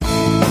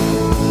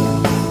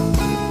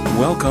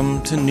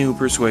Welcome to New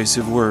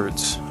Persuasive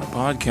Words, a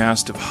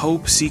podcast of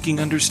hope seeking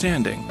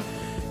understanding.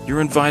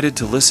 You're invited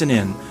to listen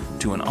in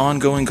to an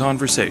ongoing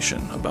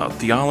conversation about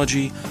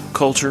theology,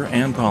 culture,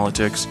 and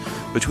politics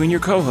between your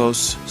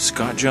co-hosts,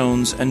 Scott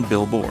Jones and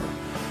Bill Bohr.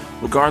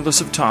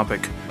 Regardless of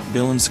topic,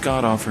 Bill and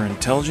Scott offer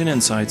intelligent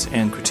insights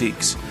and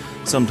critiques,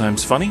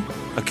 sometimes funny,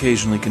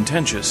 occasionally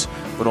contentious,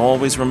 but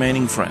always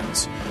remaining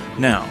friends.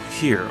 Now,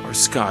 here are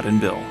Scott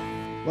and Bill.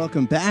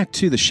 Welcome back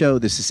to the show.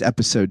 This is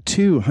episode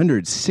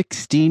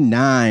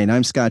 269.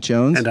 I'm Scott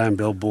Jones. And I'm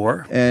Bill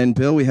Bohr. And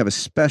Bill, we have a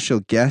special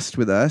guest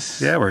with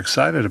us. Yeah, we're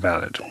excited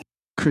about it.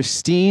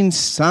 Christine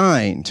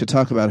Sign, to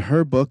talk about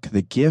her book,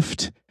 The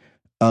Gift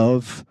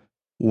of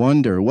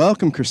Wonder.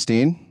 Welcome,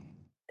 Christine.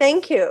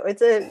 Thank you.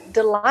 It's a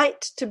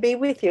delight to be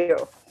with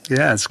you.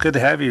 Yeah, it's good to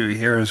have you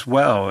here as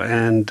well.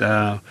 And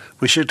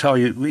we should tell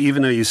you,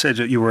 even though you said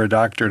that you were a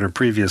doctor in a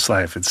previous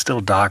life, it's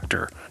still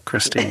Dr.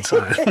 Christine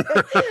Sign.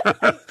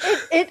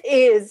 It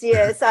is,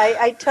 yes.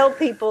 I tell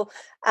people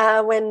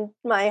when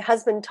my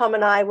husband Tom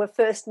and I were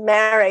first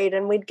married,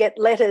 and we'd get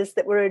letters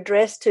that were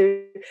addressed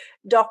to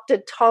Dr.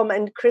 Tom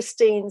and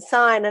Christine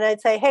Sign, and I'd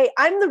say, hey,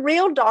 I'm the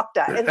real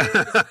doctor in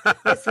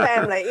this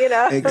family, you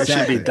know. It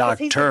should be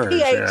doctor.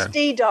 He's a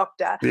PhD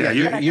doctor. Yeah,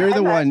 you're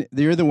the one.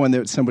 You're the one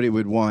that somebody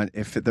would want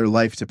if their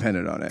life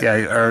depended on it.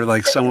 Yeah, or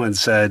like someone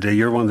said,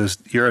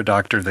 you're a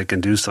doctor that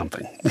can do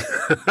something.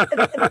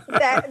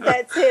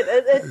 That's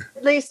it.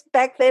 At least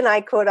back then I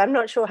could. I'm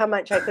not sure how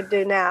much I could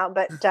do now,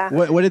 but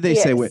what did they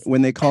yes. say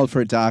when they called for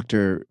a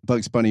doctor?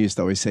 Bugs Bunny used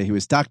to always say he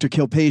was Dr.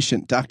 Kill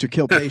Patient, Dr.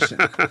 Kill Patient.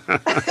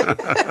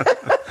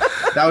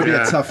 That would be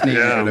a tough name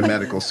to go to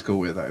medical school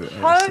with.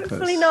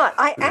 Hopefully not.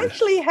 I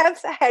actually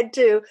have had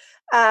to,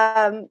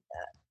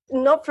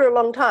 not for a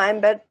long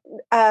time, but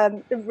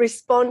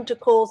respond to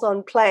calls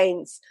on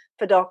planes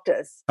for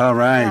doctors. All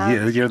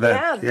right. You're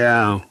that.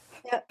 Yeah.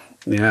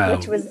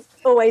 Which was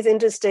always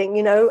interesting,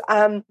 you know.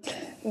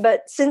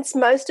 But since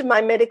most of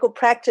my medical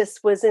practice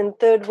was in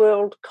third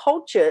world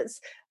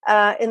cultures,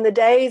 in the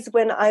days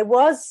when I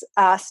was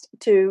asked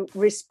to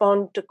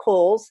respond to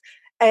calls,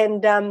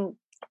 and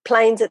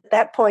planes at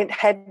that point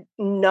had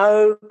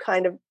no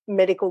kind of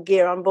medical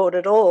gear on board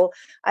at all,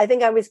 I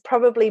think I was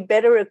probably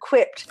better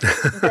equipped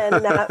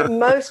than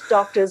most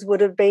doctors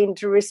would have been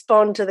to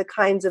respond to the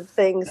kinds of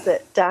things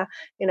that I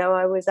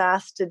was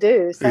asked to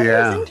do. So it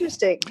was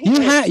interesting.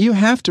 You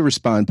have to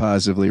respond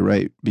positively,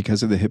 right?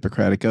 Because of the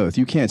Hippocratic Oath.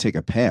 You can't take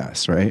a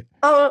pass, right?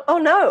 Oh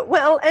no.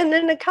 Well, and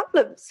in a couple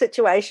of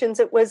situations,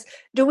 it was,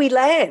 do we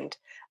land?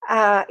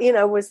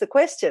 Was the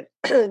question.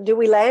 Do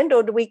we land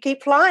or do we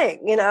keep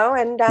flying?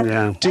 And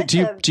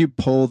do you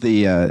pull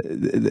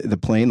the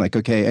plane? Like,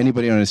 okay,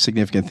 anybody on a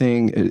significant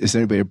thing? Is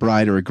anybody a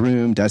bride or a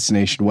groom?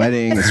 Destination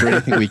wedding? Is there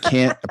anything we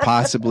can't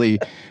possibly?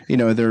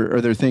 Are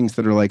there things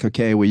that are like,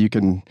 okay, well, you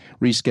can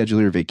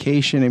reschedule your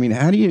vacation? I mean,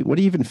 what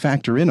do you even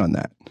factor in on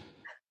that?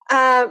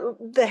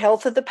 The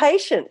health of the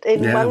patient.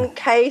 In one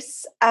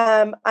case,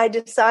 I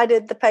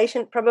decided the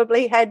patient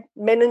probably had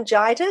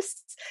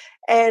meningitis.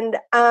 And,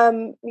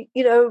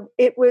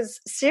 it was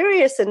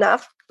serious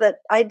enough that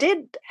I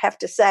did have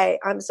to say,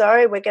 I'm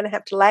sorry, we're going to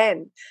have to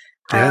land,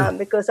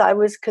 because I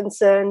was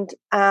concerned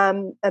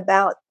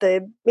about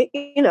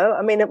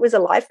it was a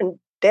life and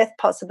death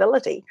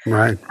possibility.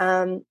 Right.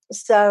 Now,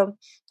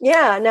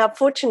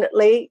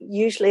 fortunately,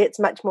 usually it's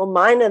much more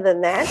minor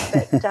than that,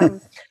 but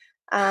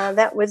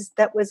that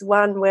was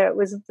one where it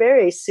was a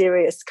very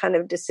serious kind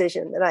of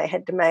decision that I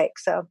had to make.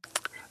 So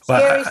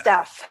scary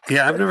stuff.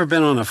 Yeah, I've never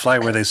been on a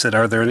flight where they said,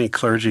 "Are there any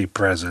clergy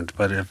present?"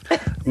 But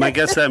my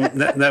guess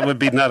that would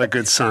be not a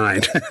good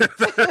sign.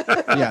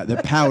 Yeah,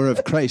 the power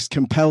of Christ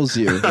compels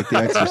you, like The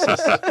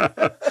Exorcist.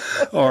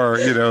 Or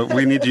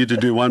we need you to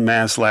do one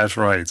mass last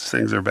rites.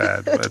 Things are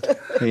bad, but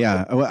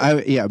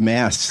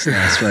mass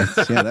last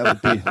rites. Yeah,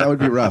 that would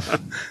be rough.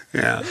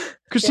 Yeah.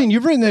 Christine,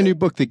 you've written a new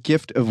book, The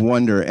Gift of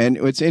Wonder,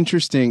 and what's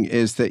interesting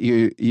is that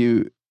you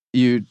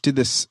did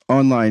this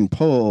online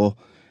poll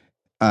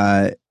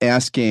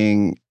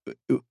asking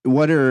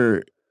what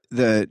are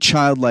the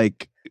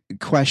childlike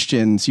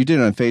questions. You did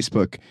it on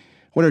Facebook.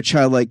 What are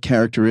childlike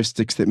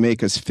characteristics that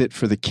make us fit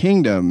for the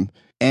kingdom?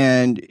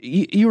 And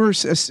you were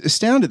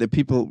astounded that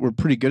people were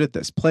pretty good at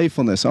this.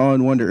 Playfulness, awe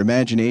and wonder,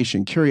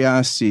 imagination,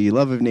 curiosity,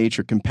 love of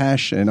nature,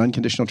 compassion,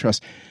 unconditional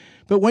trust.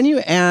 But when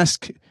you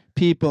ask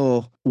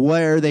people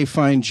where they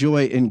find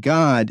joy in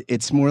God,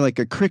 it's more like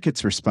a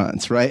cricket's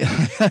response, right?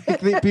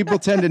 People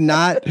tend to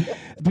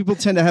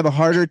have a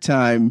harder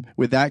time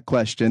with that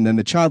question than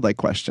the childlike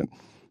question.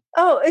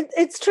 Oh,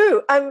 it's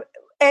true.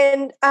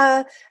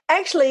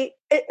 Actually,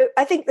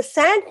 I think the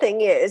sad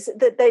thing is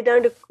that they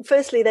don't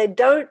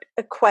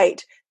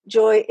equate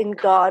joy in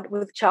God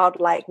with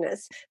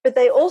childlikeness, but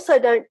they also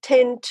don't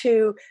tend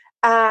to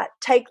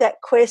take that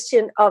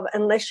question of,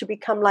 unless you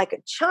become like a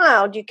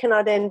child, you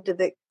cannot enter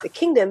the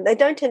kingdom. They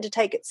don't tend to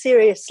take it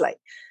seriously.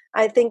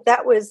 I think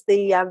that was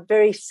the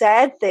very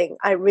sad thing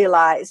I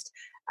realized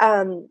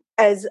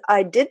as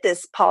I did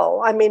this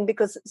poll. I mean,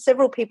 because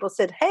several people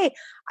said, hey,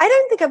 I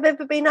don't think I've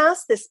ever been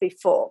asked this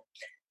before.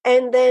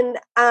 And then,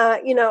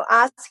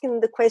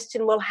 asking the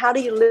question, well, how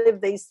do you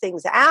live these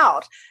things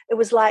out? It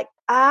was like,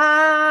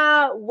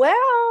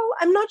 well,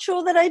 I'm not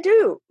sure that I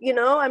do.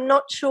 I'm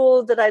not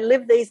sure that I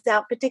live these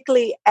out,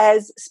 particularly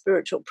as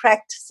spiritual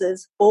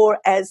practices or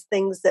as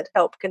things that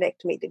help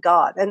connect me to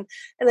God. And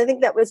I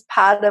think that was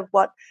part of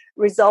what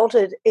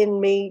resulted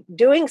in me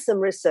doing some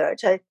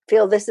research. I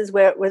feel this is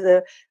where it was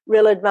a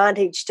real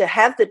advantage to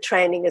have the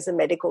training as a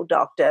medical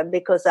doctor,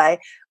 because I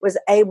was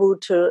able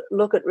to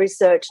look at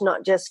research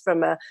not just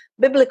from a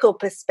biblical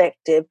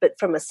perspective, but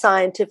from a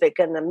scientific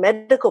and a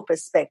medical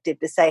perspective,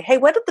 to say, hey,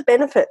 what are the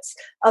benefits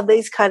of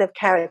these kind of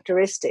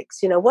characteristics?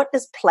 What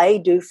does play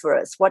do for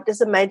us? What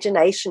does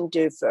imagination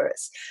do for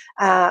us?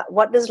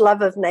 What does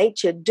love of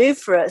nature do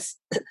for us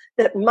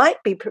that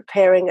might be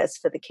preparing us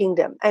for the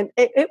kingdom? And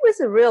it was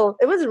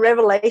a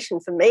revelation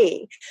for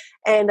me.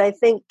 And I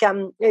think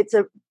it's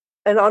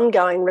an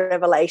ongoing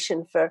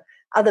revelation for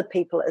other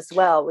people as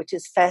well, which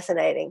is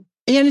fascinating.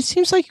 And it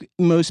seems like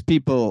most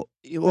people,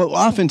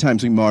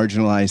 oftentimes we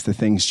marginalize the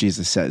things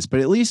Jesus says, but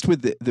at least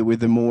with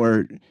the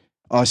more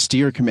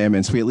austere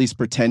commandments, we at least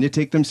pretend to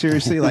take them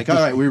seriously. Like, all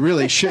right, we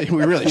really should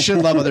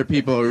love other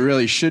people. We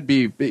really should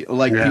be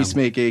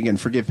peacemaking and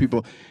forgive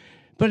people.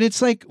 But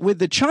it's like with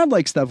the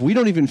childlike stuff, we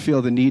don't even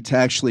feel the need to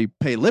actually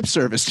pay lip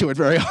service to it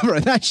very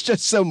often. That's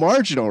just so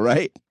marginal,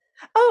 right?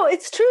 Oh,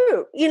 it's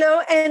true,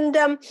 and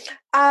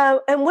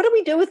what do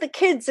we do with the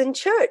kids in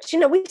church?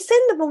 We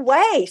send them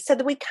away so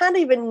that we can't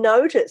even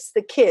notice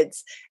the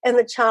kids and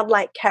the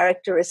childlike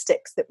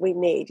characteristics that we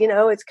need.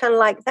 It's kind of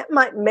like that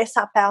might mess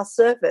up our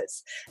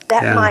service.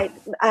 That might,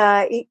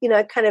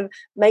 kind of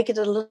make it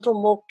a little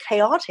more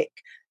chaotic.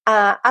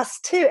 Us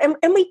too.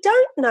 And we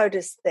don't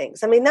notice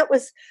things. I mean, that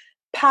was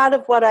part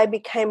of what I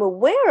became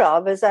aware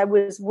of as I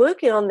was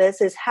working on this,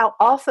 is how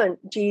often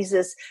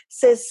Jesus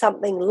says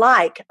something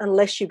like,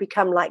 unless you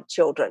become like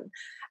children.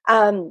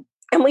 And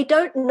we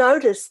don't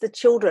notice the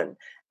children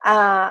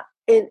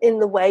in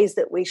the ways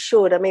that we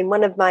should. I mean,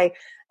 one of my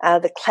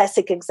the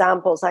classic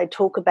examples I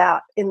talk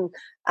about in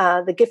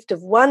The Gift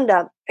of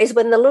Wonder is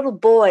when the little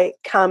boy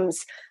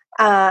comes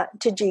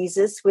to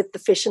Jesus with the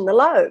fish and the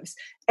loaves.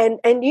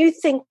 And you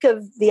think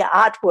of the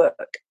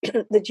artwork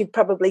that you've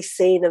probably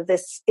seen of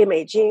this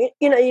image.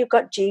 You've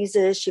got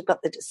Jesus, you've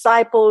got the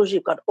disciples,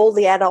 you've got all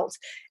the adults,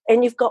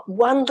 and you've got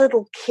one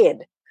little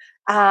kid,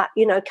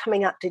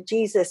 coming up to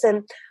Jesus.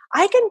 And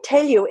I can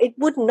tell you, it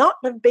would not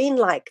have been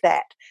like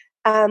that.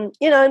 And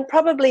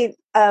probably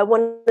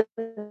one of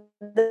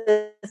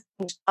the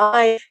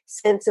my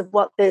sense of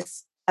what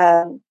this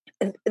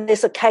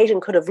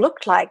occasion could have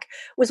looked like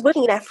was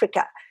working in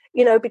Africa.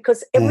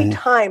 Because every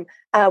time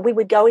we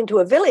would go into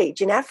a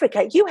village in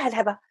Africa, you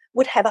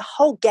would have a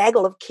whole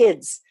gaggle of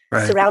kids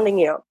surrounding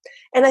you.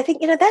 And I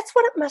think, that's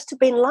what it must have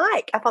been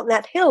like up on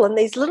that hill. And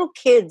these little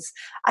kids,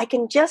 I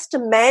can just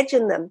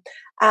imagine them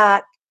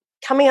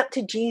coming up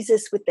to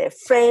Jesus with their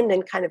friend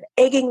and kind of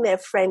egging their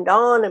friend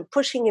on and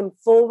pushing him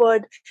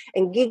forward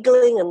and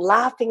giggling and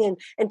laughing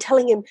and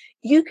telling him,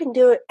 you can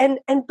do it, and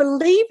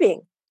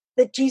believing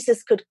that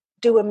Jesus could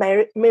do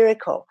a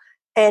miracle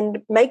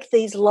and make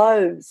these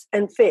loaves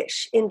and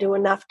fish into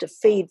enough to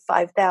feed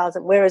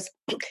 5,000. Whereas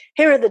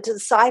here are the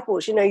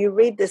disciples, you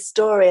read this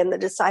story and the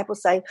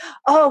disciples saying,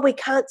 oh, we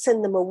can't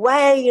send them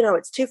away.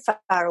 It's too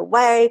far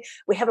away.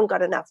 We haven't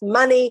got enough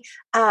money.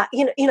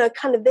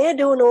 Kind of they're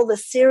doing all the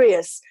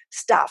serious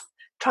stuff,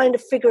 trying to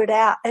figure it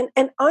out.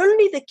 And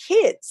only the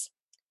kids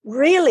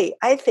really,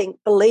 I think,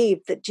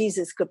 believed that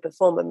Jesus could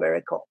perform a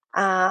miracle.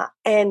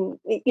 And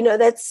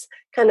that's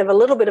kind of a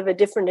little bit of a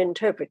different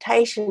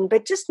interpretation,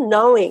 but just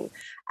knowing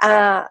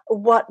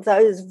what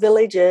those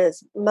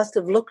villages must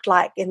have looked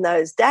like in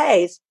those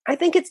days, I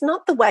think it's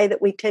not the way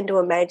that we tend to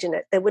imagine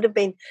it. There would have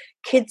been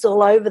kids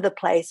all over the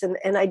place,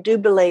 and I do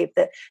believe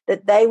that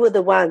they were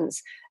the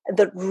ones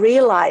that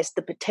realized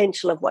the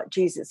potential of what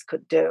Jesus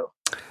could do.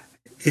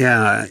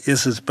 Yeah,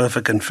 this is both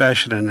a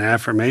confession and an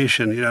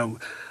affirmation.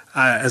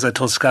 As I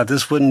told Scott,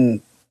 this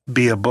wouldn't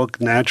be a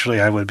book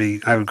naturally I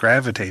would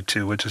gravitate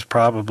to, which is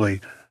probably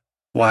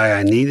why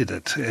I needed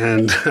it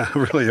and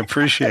really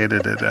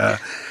appreciated it.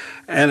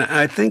 And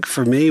I think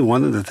for me,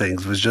 one of the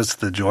things was just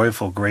the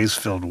joyful,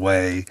 grace-filled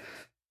way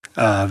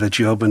that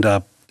you opened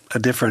up a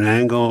different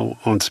angle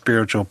on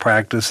spiritual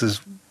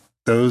practices,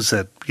 those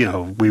that,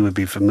 we would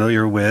be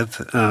familiar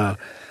with.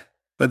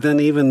 But then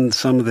even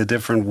some of the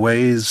different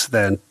ways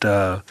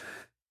that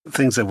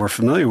things that we're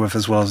familiar with,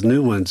 as well as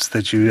new ones,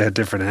 that you had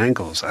different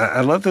angles. I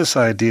love this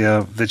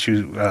idea that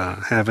you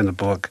have in the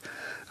book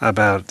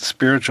about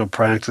spiritual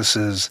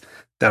practices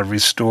that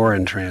restore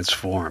and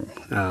transform.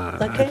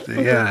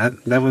 Yeah,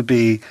 that would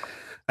be,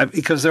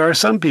 because there are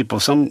some people,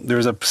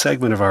 there's a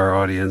segment of our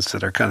audience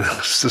that are kind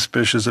of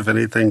suspicious of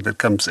anything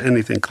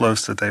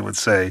close that they would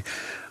say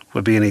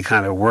would be any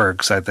kind of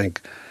works. I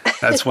think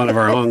that's one of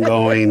our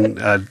ongoing,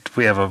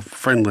 we have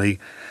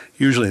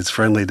usually it's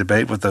friendly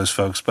debate with those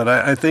folks, but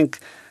I think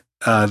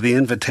the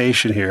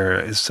invitation here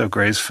is so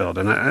grace-filled.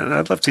 And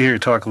I'd love to hear you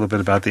talk a little bit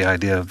about the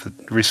idea of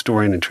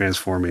restoring and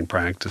transforming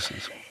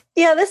practices.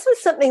 Yeah, this was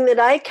something that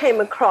I came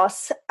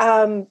across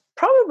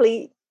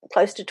probably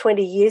close to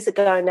 20 years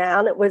ago now,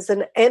 and it was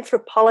an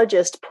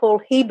anthropologist,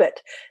 Paul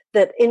Hebert,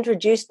 that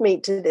introduced me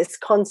to this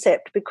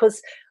concept,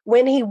 because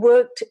when he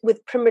worked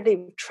with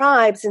primitive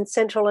tribes in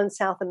Central and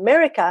South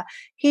America,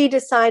 he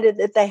decided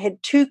that they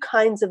had two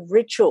kinds of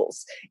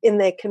rituals in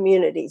their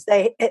communities.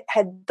 They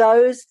had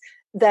those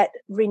that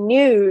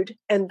renewed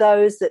and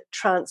those that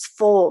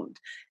transformed.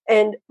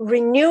 And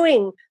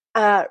renewing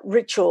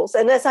rituals,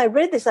 and as I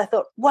read this, I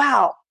thought,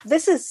 wow,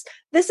 this is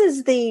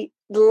the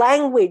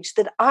language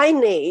that I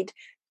need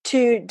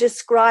to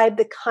describe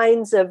the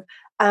kinds of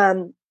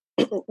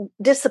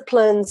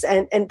disciplines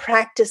and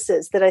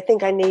practices that I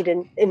think I need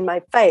in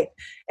my faith.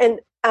 And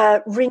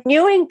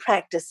renewing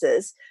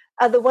practices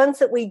are the ones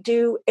that we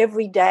do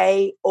every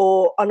day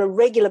or on a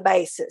regular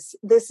basis.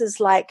 This is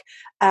like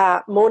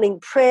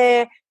morning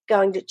prayer,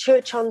 going to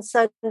church on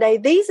Sunday.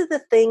 These are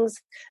the things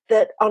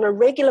that on a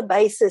regular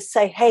basis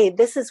say, hey,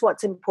 this is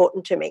what's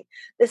important to me.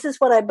 This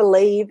is what I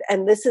believe,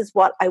 and this is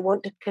what I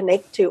want to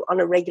connect to on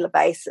a regular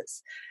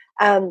basis.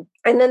 And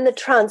then the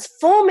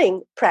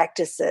transforming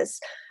practices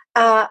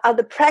are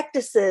the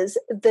practices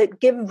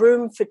that give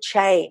room for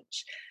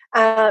change.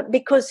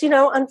 Because,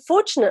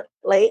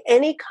 unfortunately,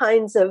 any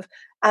kinds of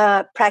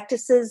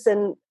practices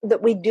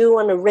that we do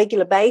on a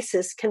regular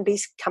basis can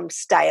become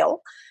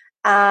stale.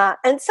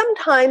 And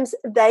sometimes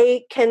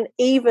they can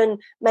even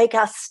make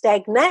us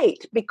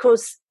stagnate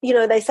because,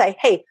 they say,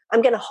 hey,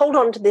 I'm going to hold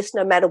on to this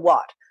no matter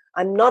what.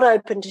 I'm not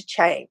open to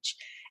change.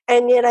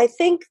 And yet I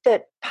think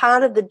that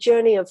part of the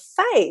journey of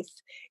faith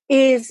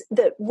is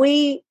that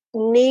we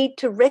need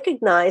to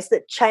recognize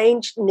that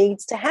change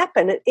needs to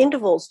happen at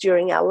intervals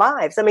during our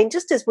lives. I mean,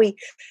 just as we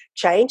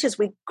change, as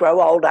we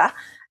grow older,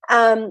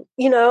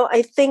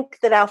 I think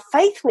that our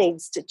faith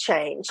needs to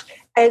change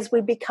as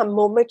we become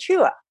more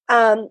mature.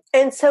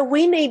 And so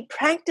we need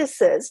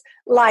practices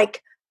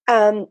like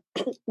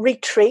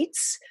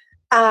retreats,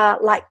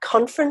 like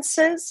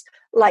conferences,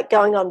 like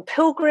going on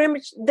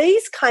pilgrimage,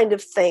 these kind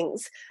of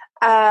things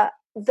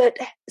that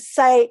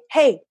say,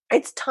 hey,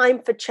 it's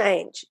time for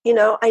change.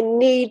 I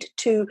need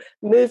to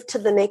move to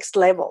the next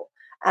level.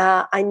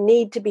 I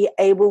need to be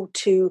able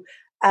to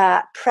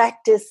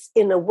practice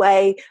in a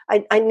way.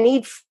 I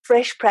need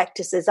fresh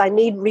practices. I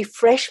need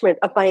refreshment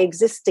of my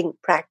existing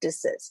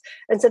practices.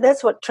 And so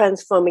that's what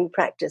transforming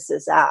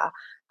practices are.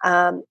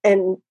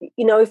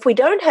 If we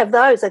don't have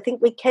those, I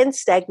think we can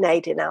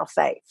stagnate in our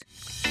faith.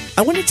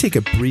 I want to take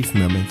a brief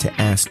moment to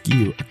ask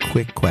you a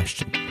quick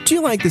question. Do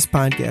you like this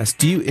podcast?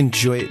 Do you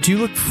enjoy it? Do you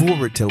look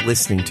forward to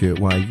listening to it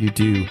while you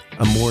do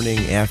a morning,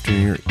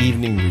 afternoon, or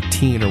evening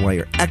routine, or while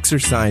you're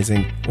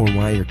exercising, or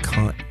while you're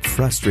caught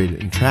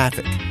frustrated in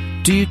traffic?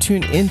 Do you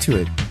tune into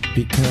it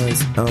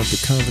because of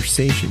the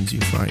conversations you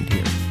find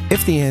here?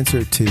 If the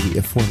answer to the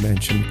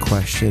aforementioned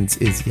questions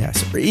is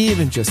yes, or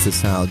even just a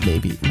solid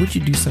maybe, would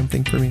you do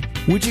something for me?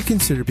 Would you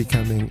consider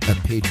becoming a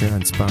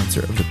Patreon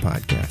sponsor of the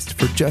podcast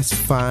for just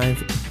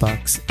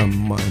 $5 a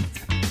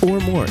month or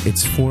more?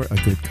 It's for a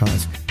good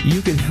cause.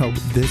 You can help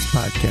this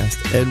podcast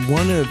and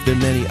one of the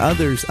many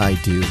others I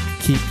do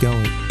keep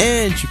going,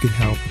 and you can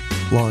help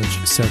launch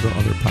several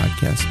other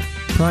podcast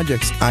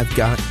projects I've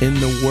got in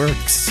the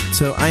works.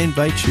 So I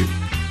invite you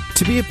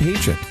to be a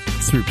patron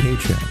through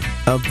Patreon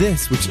of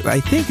this, which I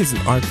think is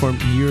an art form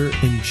you're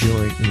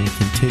enjoying and will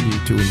continue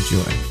to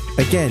enjoy.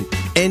 Again,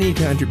 any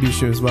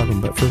contribution is welcome,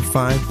 but for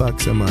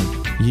 $5 a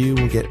month, you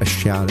will get a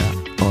shout out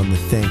on the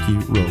thank you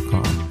roll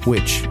call,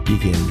 which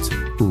begins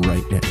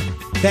right now.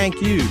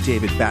 Thank you,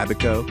 David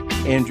Babico,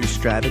 Andrew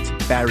Stravitz,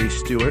 Barry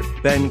Stewart,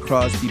 Ben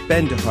Crosby,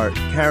 Ben DeHart,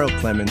 Carol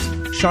Clemens,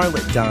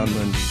 Charlotte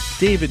Donlin,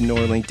 David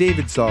Norling,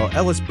 David Zoll,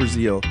 Ellis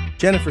Brazil,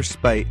 Jennifer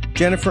Spite,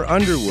 Jennifer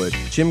Underwood,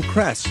 Jim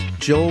Kress,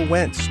 Joel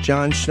Wentz,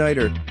 John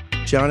Schneider,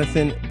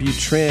 Jonathan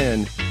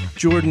Butrin,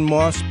 Jordan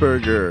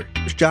Mossberger,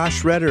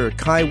 Josh Redder,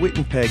 Kai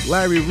Wittenpeg,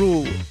 Larry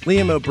Rule,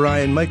 Liam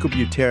O'Brien, Michael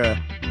Butera,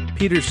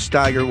 Peter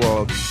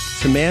Steigerwald,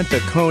 Samantha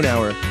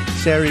Konauer,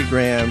 Sari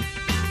Graham,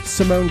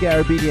 Simone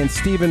Garabedian,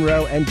 Stephen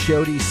Rowe, and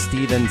Jody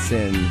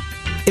Stevenson.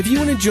 If you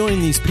want to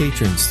join these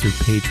patrons through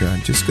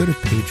Patreon, just go to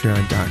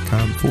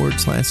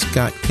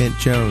patreon.com/Scott Kent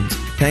Jones.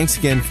 Thanks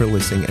again for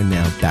listening, and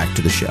now back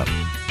to the show.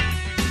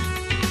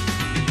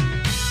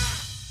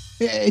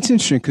 It's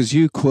interesting because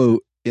you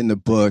quote in the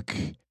book,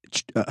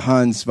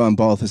 Hans von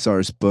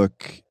Balthasar's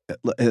book,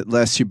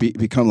 Lest You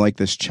Become Like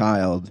This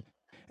Child.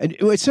 And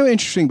what's so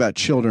interesting about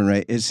children,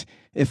 right, is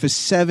if a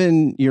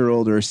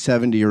 7-year-old or a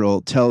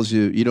 70-year-old tells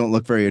you you don't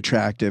look very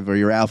attractive or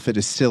your outfit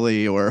is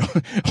silly or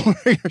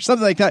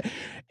something like that,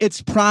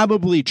 it's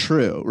probably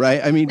true, right?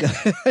 I mean,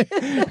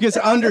 because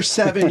under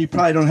 7, you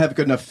probably don't have a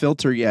good enough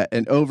filter yet.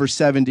 And over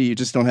 70, you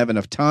just don't have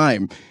enough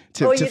time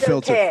to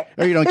filter. Care.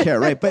 Or you don't care,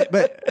 right?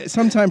 But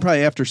sometime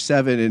probably after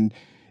 7 and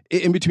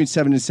in between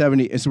 7 and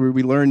 70 is where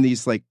we learn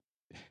these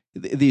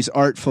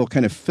artful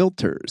kind of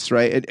filters,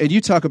 right? And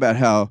you talk about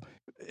how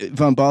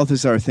von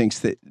Balthasar thinks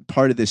that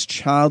part of this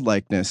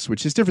childlikeness,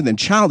 which is different than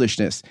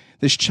childishness,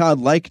 this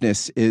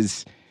childlikeness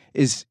is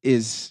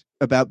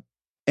about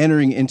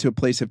entering into a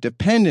place of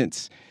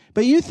dependence.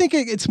 But you think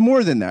it's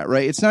more than that,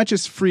 right? It's not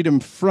just freedom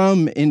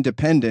from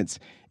independence.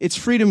 it's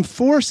freedom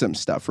for some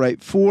stuff,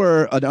 right?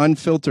 For an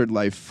unfiltered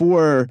life,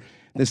 for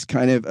this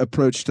kind of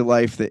approach to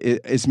life that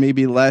is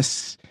maybe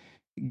less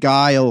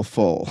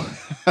guileful.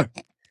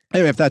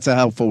 Anyway, if that's a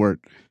helpful word.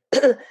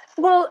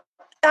 Well,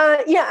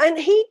 yeah, and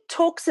he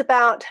talks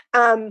about,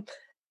 some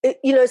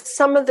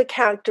of the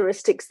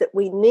characteristics that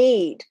we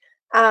need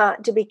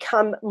to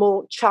become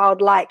more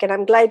childlike. And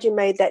I'm glad you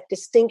made that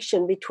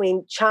distinction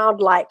between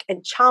childlike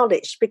and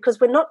childish, because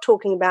we're not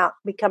talking about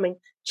becoming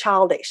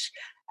childish.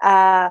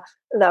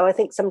 Though I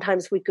think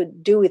sometimes we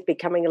could do with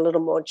becoming a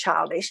little more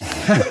childish.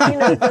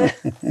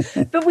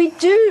 But we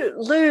do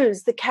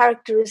lose the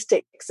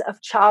characteristics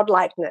of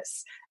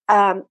childlikeness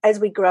as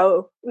we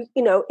grow,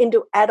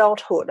 into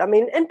adulthood. I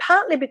mean, and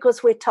partly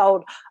because we're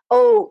told,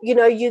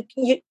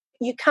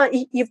 you can't,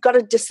 you've got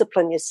to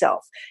discipline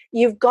yourself.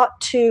 You've got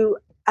to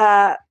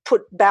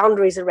put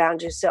boundaries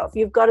around yourself.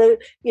 You've got to,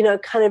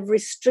 kind of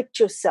restrict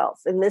yourself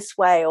in this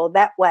way or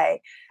that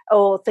way,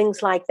 or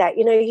things like that.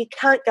 You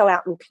can't go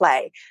out and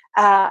play.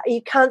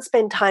 You can't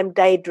spend time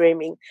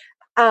daydreaming.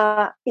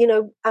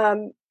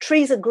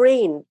 Trees are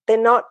green.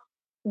 They're not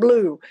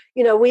blue.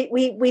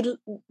 We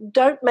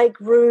don't make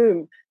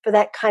room for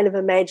that kind of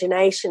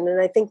imagination. And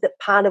I think that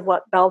part of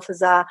what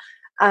Balthasar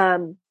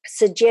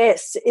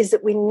suggests is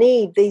that we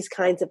need these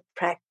kinds of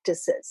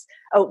practices.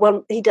 Oh,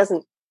 well, he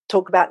doesn't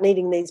talk about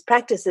needing these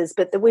practices,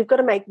 but that we've got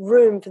to make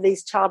room for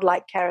these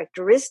childlike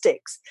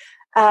characteristics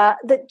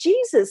that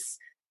Jesus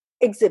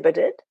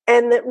exhibited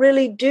and that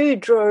really do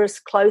draw us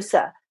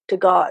closer to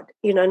God.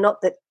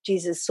 Not that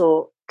Jesus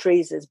saw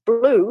trees as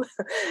blue,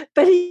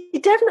 but he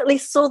definitely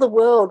saw the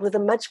world with a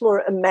much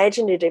more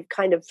imaginative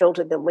kind of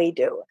filter than we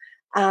do.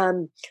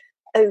 And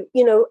a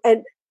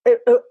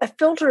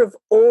filter of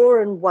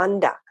awe and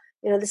wonder.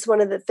 This is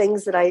one of the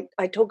things that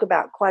I talk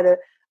about quite a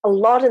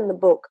lot in the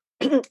book,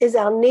 is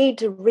our need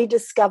to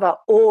rediscover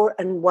awe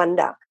and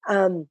wonder.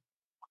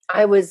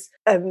 I was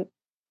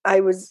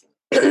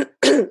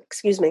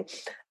excuse me.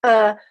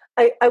 I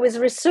was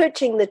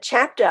researching the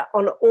chapter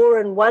on awe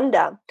and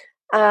wonder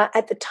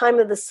at the time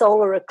of the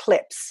solar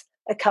eclipse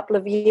a couple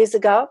of years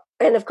ago.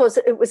 And of course,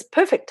 it was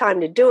perfect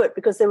time to do it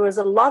because there was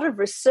a lot of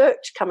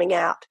research coming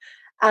out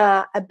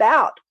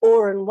about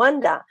awe and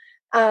wonder.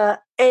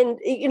 And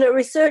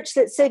research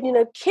that said,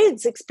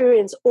 kids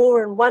experience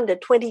awe and wonder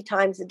 20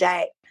 times a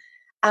day.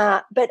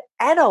 But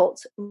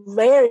adults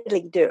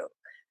rarely do.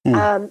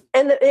 And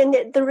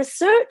the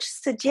research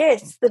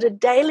suggests that a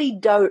daily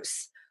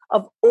dose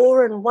of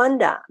awe and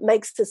wonder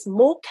makes us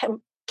more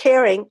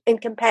caring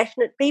and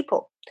compassionate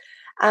people.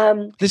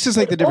 This is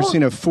like the difference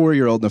between a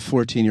 4-year-old and a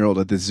 14-year-old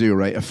at the zoo,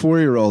 right? A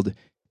 4-year-old,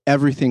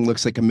 everything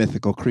looks like a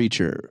mythical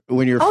creature.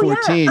 When you're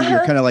 14,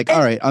 you're kind of like, all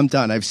right, I'm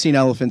done. I've seen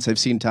elephants. I've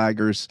seen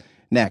tigers.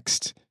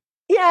 Next.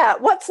 Yeah,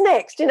 what's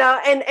next,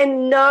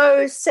 and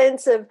no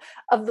sense of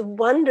the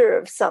wonder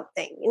of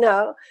something,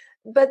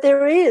 But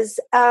there is,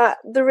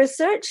 the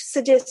research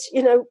suggests,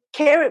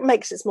 care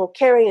makes us more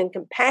caring and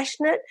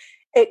compassionate.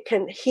 It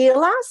can heal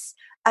us.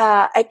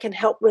 It can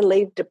help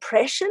relieve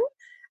depression.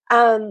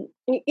 And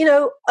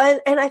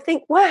I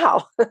think,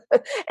 wow. And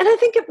I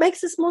think it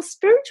makes us more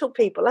spiritual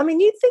people. I mean,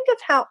 you think of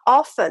how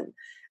often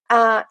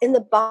in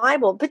the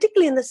Bible,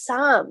 particularly in the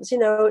Psalms,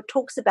 it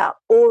talks about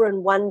awe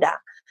and wonder.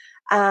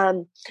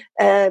 I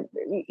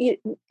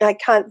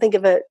can't think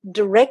of a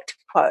direct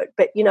quote,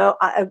 but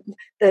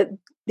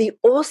the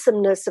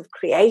awesomeness of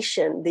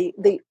creation,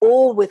 the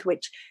awe with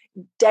which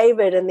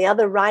David and the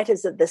other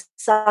writers of the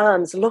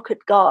Psalms look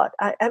at God.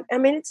 I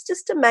mean, it's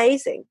just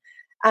amazing.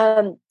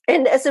 And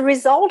as a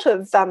result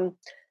of some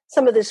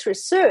of this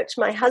research,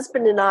 my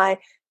husband and I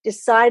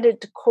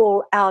decided to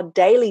call our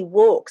daily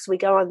walks. We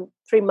go on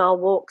 3-mile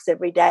walks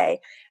every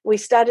day. We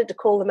started to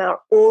call them our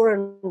awe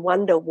and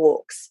wonder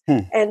walks.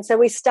 And so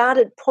we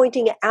started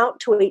pointing out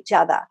to each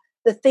other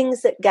the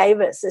things that gave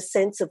us a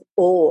sense of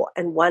awe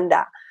and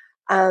wonder.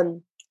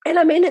 And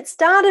I mean, it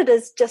started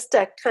as just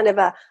a kind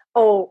of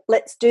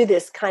let's do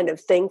this kind of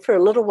thing for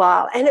a little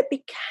while. And it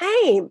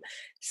became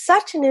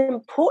such an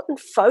important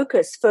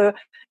focus for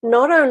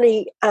not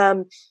only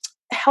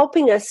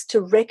helping us to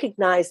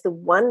recognize the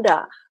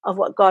wonder of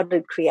what God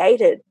had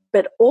created,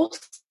 but also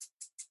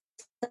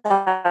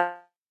to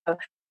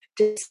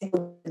see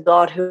the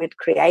God who had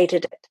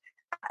created it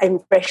in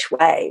fresh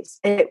ways.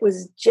 And it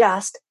was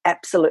just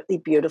absolutely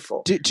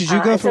beautiful. Did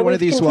you go for one of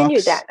these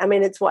walks? That. I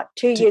mean, it's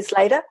 2 years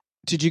later?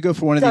 Did you go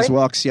for one of these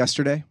walks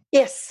yesterday?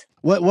 Yes.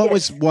 What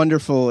was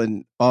wonderful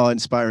and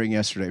awe-inspiring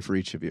yesterday for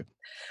each of you?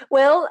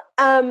 Well,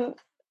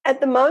 at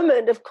the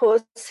moment, of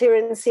course, here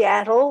in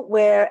Seattle,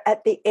 we're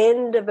at the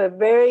end of a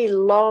very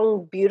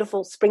long,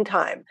 beautiful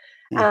springtime.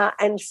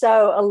 And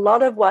so a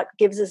lot of what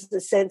gives us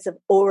the sense of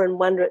awe and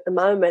wonder at the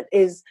moment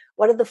is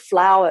what are the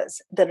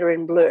flowers that are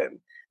in bloom,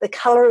 the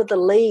color of the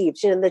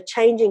leaves, the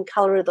changing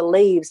color of the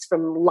leaves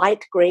from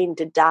light green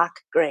to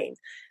dark green.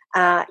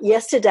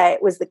 Yesterday,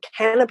 it was the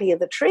canopy of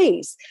the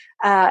trees,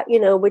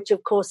 which,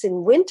 of course,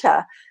 in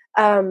winter,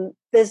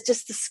 there's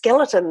just the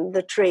skeleton of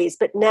the trees.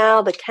 But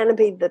now the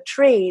canopy of the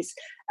trees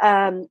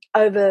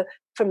over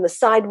from the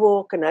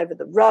sidewalk and over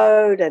the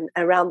road and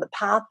around the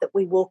path that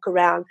we walk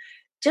around,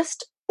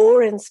 just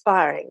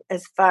awe-inspiring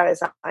as far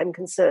as I'm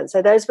concerned.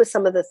 So those were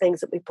some of the things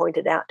that we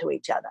pointed out to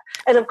each other.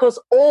 And of course,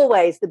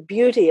 always the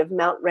beauty of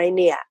Mount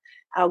Rainier,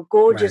 our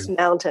gorgeous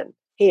mountain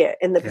here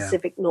in the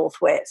Pacific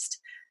Northwest.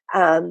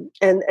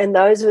 And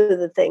those are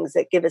the things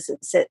that give us a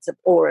sense of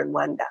awe and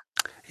wonder.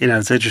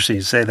 It's interesting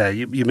you say that.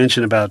 You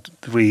mentioned about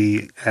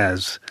we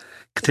as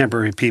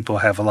contemporary people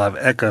have a lot of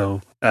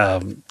echo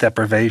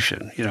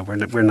deprivation.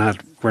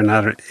 We're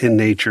not in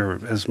nature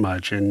as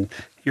much. And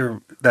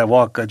that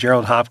walk,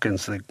 Gerald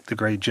Hopkins, the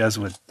great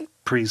Jesuit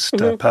priest,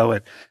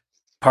 poet,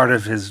 part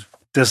of his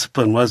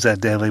discipline was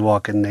that daily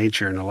walk in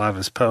nature, and a lot of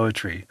his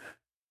poetry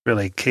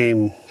really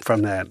came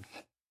from that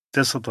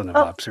discipline of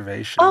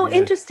observation. Oh,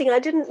 interesting. I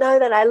didn't know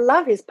that. I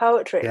love his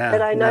poetry,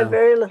 but I know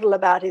very little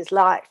about his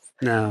life.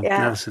 No,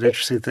 it's an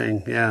interesting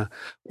thing. Yeah.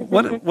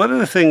 One of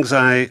the things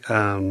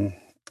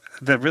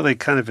that really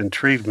kind of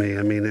intrigued me,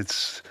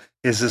 is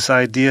this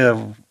idea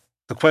of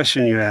the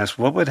question you asked,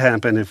 what would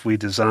happen if we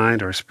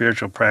designed our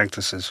spiritual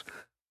practices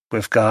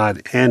with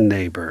God and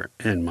neighbor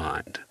in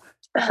mind?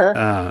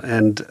 I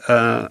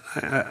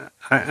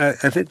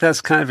think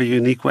that's kind of a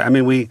unique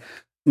way.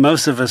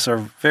 Most of us are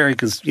very,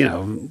 we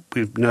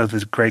know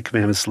the great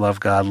commandments, love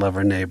God, love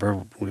our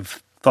neighbor.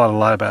 We've thought a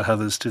lot about how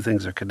those two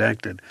things are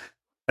connected.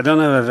 I don't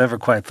know if I've ever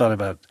quite thought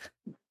about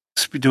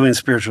doing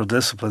spiritual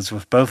disciplines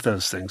with both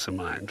those things in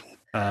mind.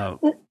 No,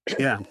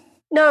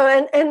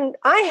 and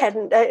I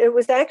hadn't. It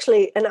was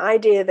actually an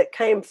idea that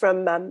came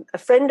from a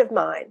friend of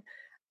mine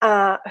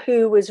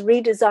who was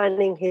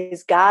redesigning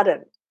his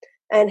garden.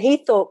 And he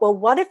thought, well,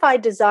 what if I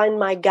design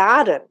my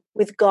garden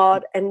with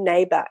God and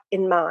neighbor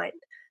in mind?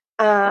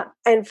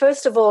 And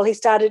first of all, he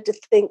started to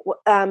think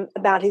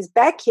about his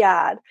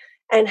backyard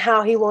and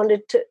how he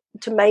wanted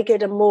to make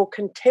it a more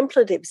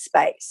contemplative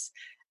space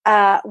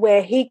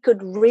where he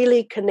could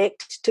really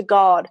connect to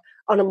God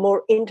on a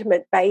more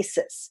intimate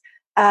basis.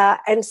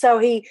 And so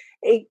he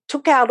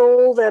took out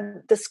all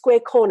the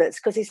square corners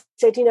because he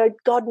said,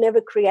 God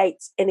never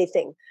creates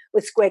anything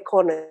with square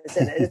corners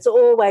in it. It's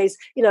always,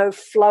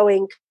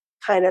 flowing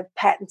kind of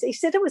patterns. He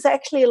said it was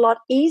actually a lot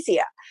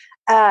easier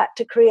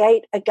to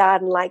create a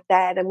garden like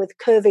that and with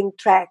curving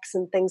tracks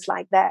and things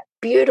like that.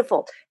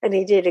 Beautiful. And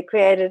he did. It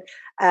created,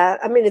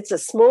 it's a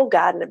small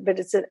garden, but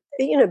it's a,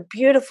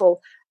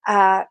 beautiful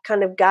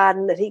kind of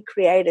garden that he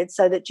created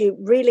so that you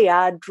really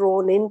are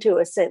drawn into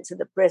a sense of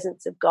the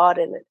presence of God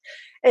in it.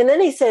 And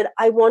then he said,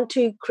 I want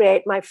to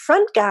create my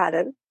front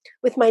garden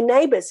with my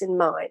neighbors in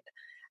mind.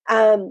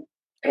 And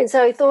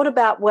so he thought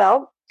about,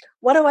 well,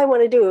 what do I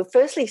want to do?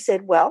 Firstly, he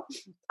said, well,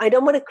 I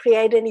don't want to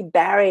create any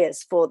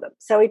barriers for them.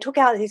 So he took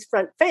out his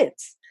front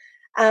fence.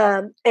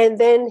 And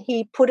then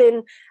he put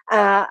in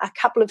a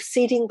couple of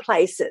seating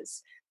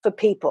places for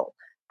people.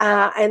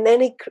 And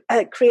then he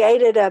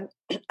created a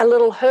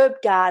little herb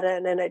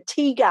garden and a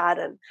tea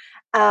garden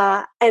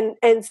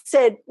and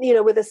said,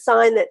 with a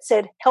sign that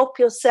said, help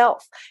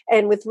yourself,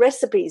 and with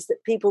recipes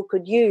that people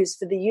could use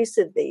for the use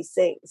of these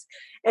things.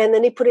 And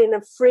then he put in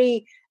a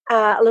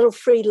little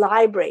free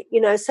library,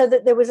 so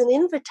that there was an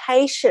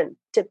invitation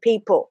to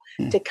people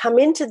to come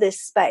into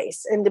this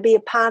space and to be a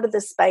part of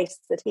the space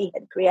that he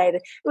had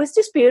created. It was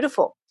just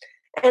beautiful.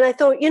 And I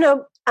thought,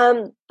 now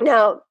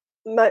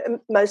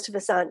most of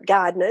us aren't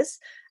gardeners,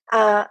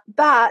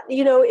 but,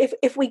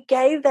 if we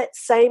gave that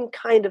same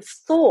kind of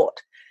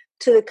thought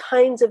to the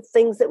kinds of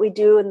things that we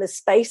do and the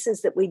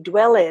spaces that we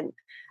dwell in,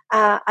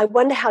 I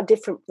wonder how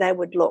different they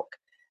would look.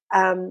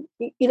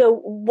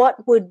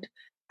 What would...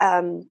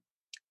 and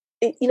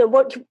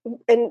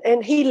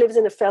he lives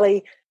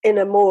in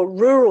a more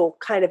rural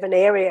kind of an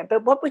area,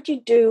 but what would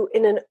you do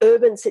in an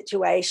urban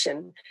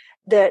situation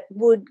that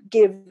would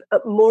give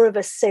more of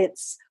a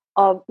sense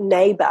of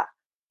neighbor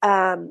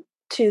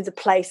to the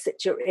place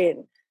that you're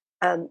in?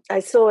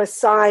 I saw a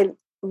sign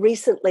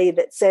recently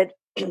that said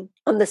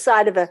on the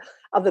side of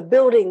a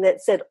building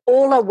that said,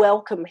 all are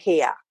welcome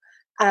here,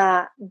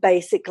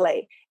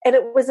 basically. And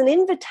it was an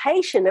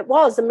invitation. It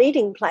was a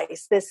meeting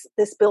place, this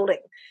building.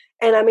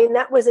 And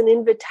that was an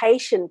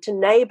invitation to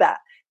neighbor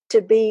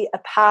to be a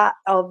part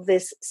of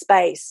this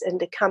space and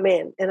to come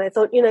in. And I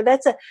thought,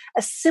 that's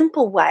a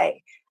simple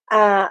way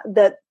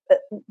that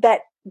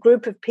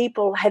group of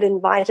people had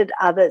invited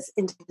others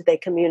into their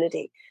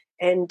community.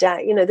 And,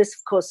 this,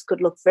 of course,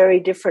 could look very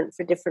different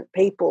for different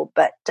people.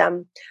 But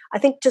I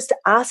think just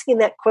asking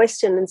that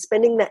question and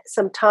spending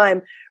some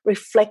time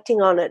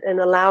reflecting on it and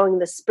allowing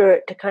the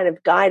Spirit to kind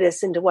of guide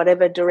us into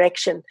whatever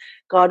direction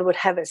God would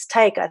have us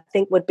take, I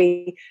think would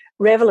be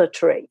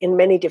revelatory in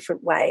many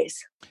different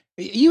ways.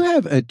 You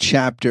have a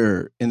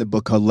chapter in the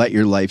book called Let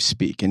Your Life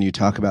Speak, and you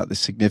talk about the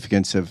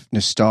significance of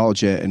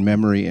nostalgia and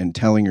memory and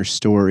telling your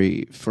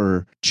story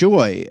for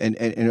joy and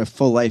a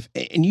full life.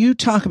 And you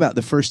talk about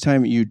the first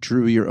time you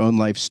drew your own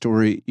life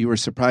story, you were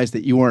surprised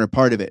that you weren't a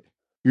part of it.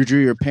 You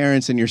drew your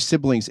parents and your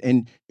siblings,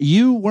 and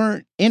you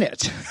weren't in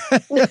it.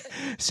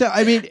 So,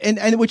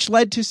 and which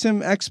led to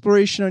some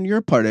exploration on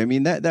your part.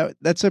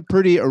 That's a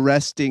pretty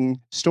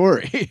arresting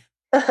story.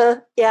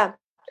 Yeah.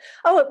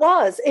 Oh, it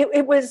was.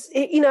 It was.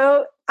 It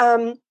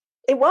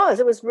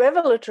was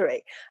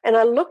revelatory. And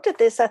I looked at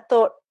this. I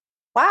thought,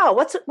 wow,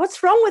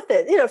 what's wrong with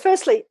this?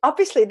 Firstly,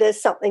 obviously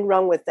there's something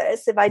wrong with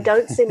this if I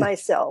don't see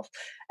myself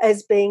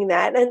as being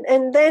that.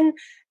 And then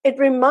it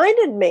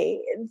reminded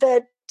me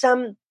that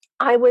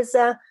I was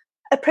a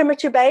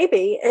premature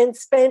baby and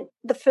spent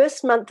the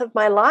first month of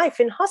my life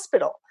in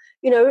hospital,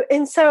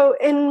 and so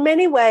in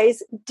many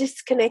ways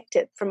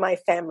disconnected from my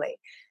family.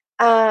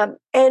 And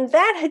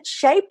that had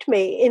shaped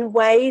me in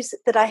ways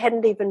that I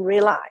hadn't even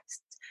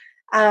realized.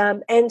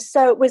 And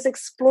so it was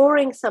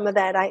exploring some of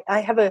that. I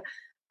have a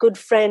good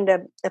friend,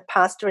 a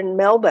pastor in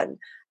Melbourne,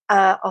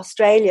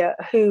 Australia,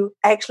 who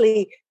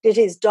actually did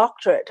his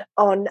doctorate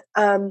on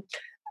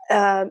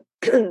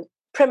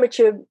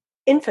premature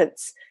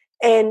infants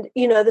and,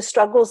 the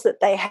struggles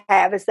that they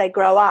have as they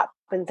grow up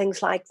and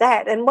things like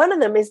that. And one of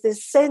them is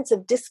this sense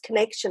of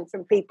disconnection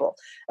from people,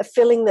 a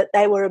feeling that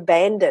they were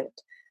abandoned.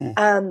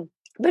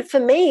 But for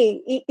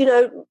me,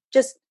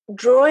 just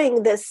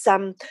drawing this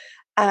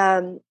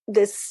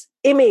this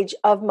image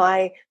of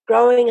my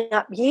growing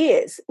up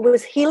years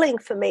was healing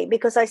for me,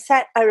 because I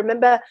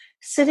remember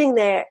sitting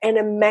there and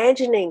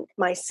imagining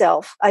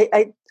myself.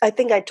 I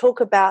think I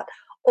talk about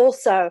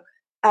also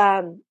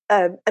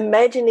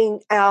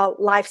imagining our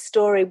life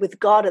story with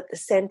God at the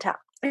center.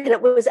 And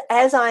it was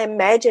as I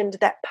imagined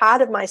that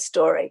part of my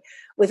story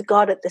with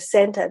God at the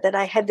center that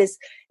I had this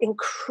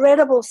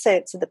incredible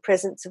sense of the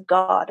presence of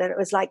God. And it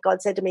was like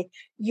God said to me,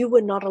 you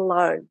were not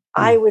alone.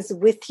 I was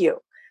with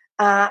you.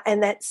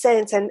 And that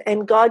sense,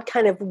 and God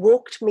kind of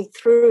walked me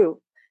through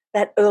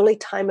that early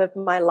time of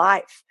my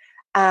life,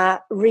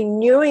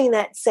 renewing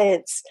that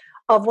sense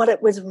of what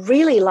it was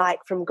really like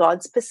from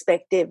God's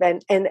perspective,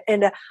 and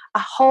a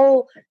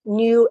whole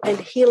new and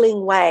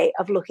healing way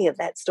of looking at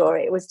that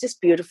story. It was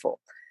just beautiful.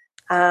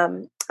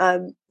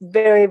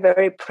 Very,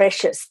 very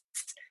precious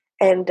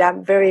and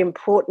very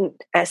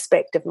important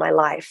aspect of my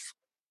life.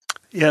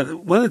 Yeah,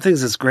 one of the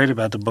things that's great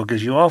about the book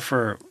is you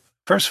offer,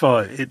 first of all,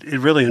 it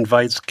really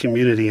invites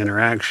community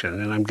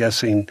interaction. And I'm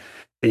guessing,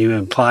 and you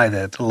imply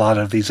that a lot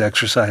of these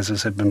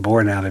exercises have been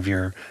born out of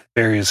your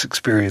various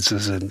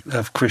experiences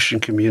of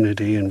Christian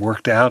community and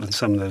worked out in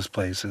some of those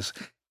places.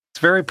 It's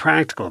very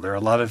practical. There are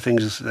a lot of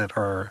things that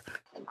are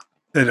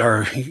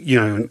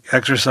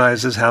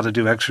exercises, how to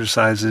do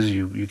exercises.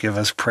 You give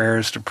us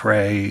prayers to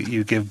pray.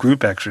 You give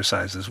group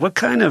exercises. What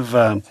kind of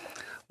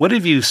what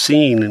have you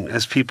seen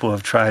as people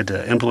have tried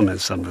to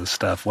implement some of this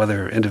stuff,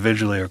 whether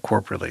individually or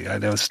corporately? I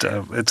know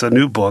it's a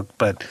new book,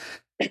 but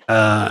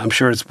I'm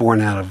sure it's born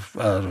out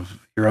of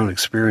your own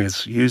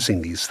experience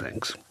using these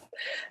things.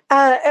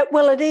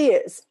 Well, it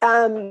is.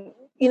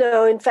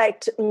 In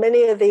fact,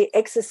 many of the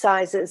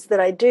exercises that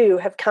I do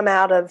have come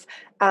out of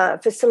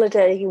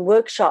facilitating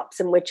workshops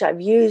in which I've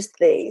used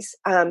these,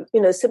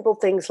 simple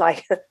things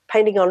like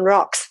painting on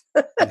rocks,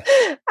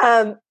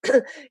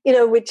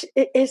 which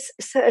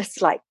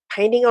it's like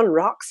painting on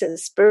rocks is a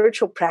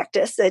spiritual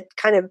practice. It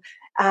kind of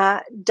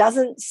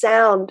doesn't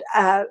sound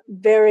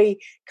very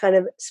kind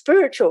of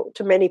spiritual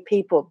to many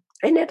people.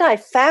 And yet I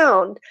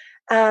found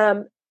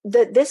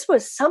that this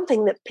was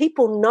something that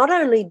people not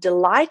only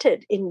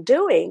delighted in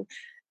doing,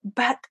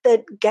 but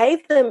that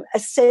gave them a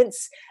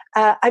sense.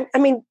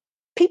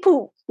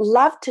 People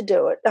love to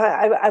do it.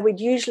 I would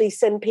usually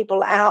send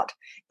people out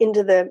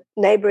into the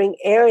neighboring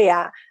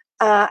area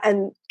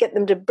and get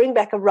them to bring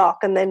back a rock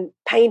and then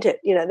paint it.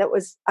 That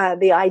was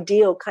the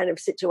ideal kind of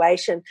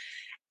situation.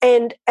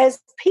 And as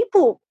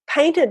people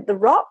painted the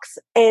rocks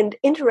and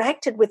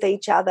interacted with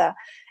each other,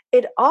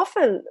 it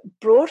often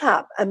brought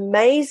up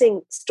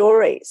amazing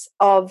stories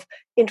of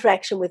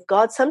interaction with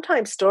God,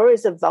 sometimes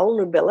stories of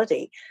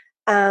vulnerability.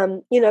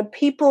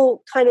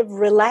 People kind of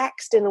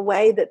relaxed in a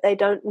way that they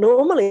don't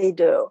normally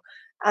do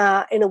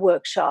in a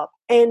workshop,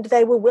 and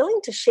they were willing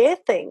to share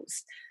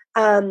things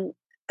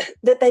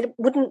that they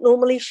wouldn't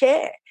normally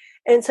share.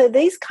 And so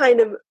these kind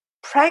of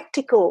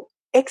practical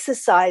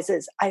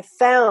exercises, I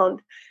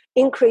found,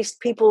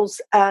 increased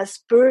people's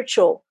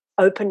spiritual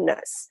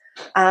openness.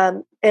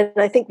 And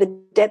I think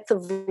the depth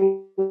of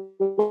the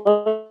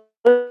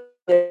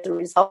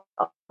result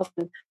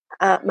often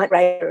might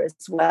greater as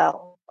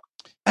well.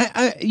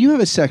 You have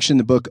a section in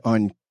the book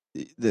on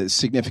the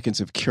significance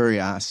of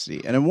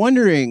curiosity, and I'm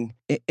wondering,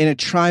 in a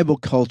tribal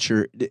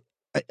culture,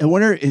 I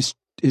wonder is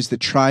the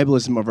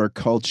tribalism of our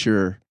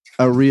culture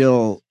a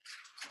real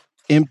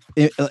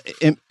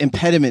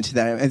impediment to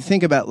that? I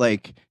think about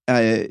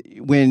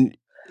when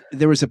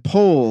there was a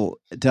poll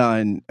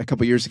done a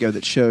couple years ago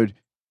that showed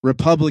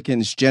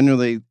Republicans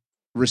generally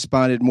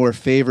responded more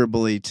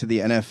favorably to the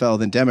NFL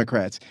than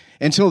Democrats,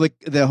 until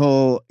the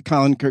whole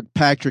Colin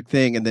Kirkpatrick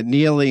thing and the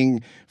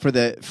kneeling for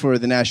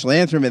the national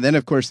anthem. And then,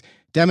 of course,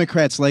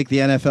 Democrats like the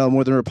NFL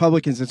more than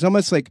Republicans. It's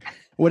almost like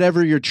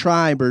whatever your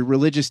tribe or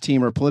religious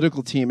team or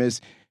political team is,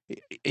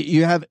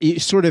 you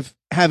sort of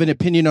have an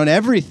opinion on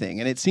everything.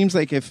 And it seems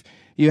like if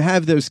you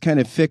have those kind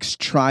of fixed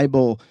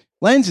tribal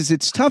lenses,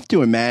 it's tough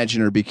to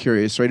imagine or be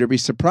curious, right? Or be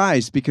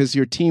surprised, because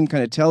your team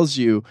kind of tells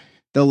you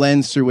the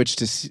lens through which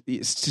to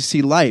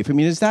see life. I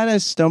mean, is that a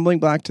stumbling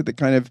block to the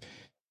kind of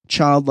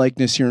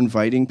childlikeness you're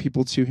inviting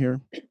people to here?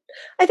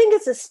 I think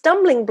it's a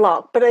stumbling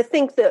block, but I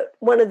think that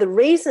one of the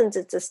reasons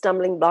it's a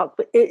stumbling block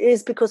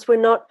is because we're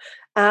not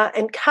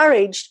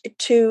encouraged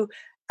to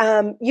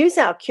use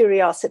our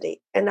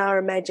curiosity and our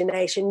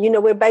imagination.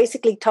 We're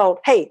basically told,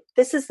 hey,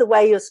 this is the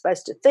way you're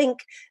supposed to think.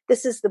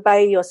 This is the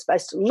way you're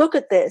supposed to look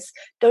at this.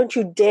 Don't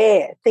you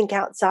dare think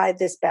outside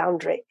this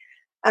boundary.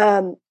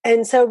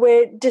 And so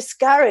we're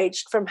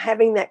discouraged from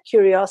having that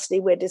curiosity.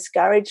 We're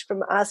discouraged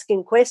from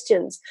asking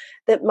questions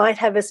that might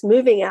have us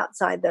moving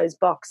outside those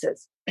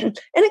boxes. And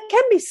it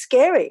can be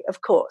scary,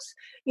 of course,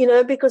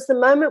 because the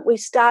moment we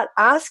start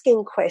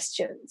asking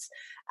questions,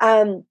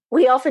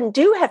 we often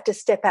do have to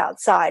step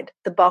outside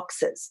the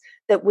boxes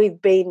that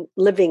we've been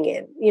living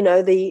in,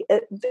 the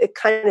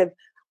kind of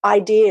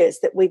ideas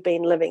that we've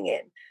been living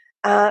in.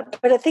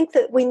 But I think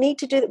that we need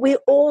to do that. We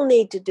all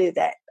need to do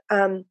that.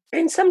 And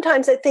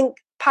sometimes I think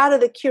part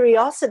of the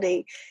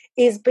curiosity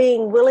is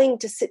being willing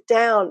to sit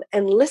down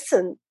and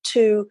listen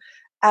to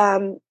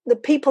the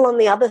people on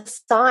the other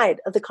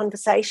side of the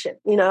conversation.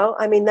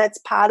 That's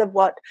part of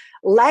what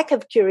lack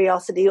of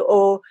curiosity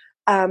or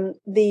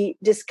the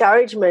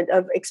discouragement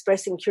of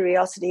expressing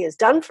curiosity has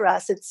done for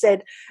us. It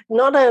said,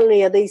 not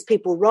only are these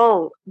people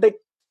wrong, but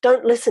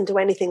don't listen to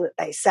anything that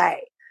they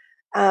say.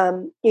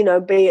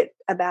 Be it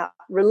about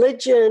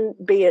religion,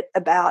 be it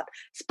about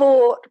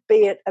sport,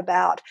 be it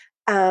about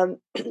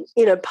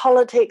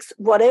politics,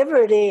 whatever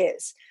it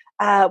is,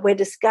 we're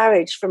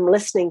discouraged from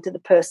listening to the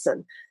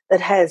person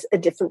that has a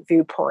different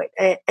viewpoint.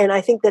 And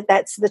I think that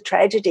that's the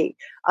tragedy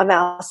of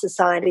our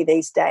society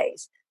these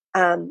days.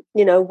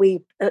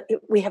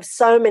 We have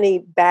so many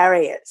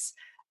barriers.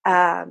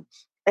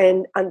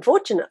 And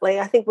unfortunately,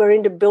 I think we're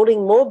into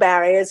building more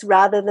barriers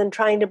rather than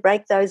trying to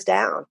break those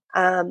down.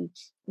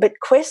 But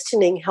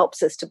questioning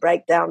helps us to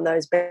break down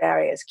those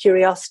barriers.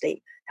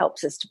 Curiosity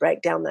helps us to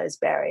break down those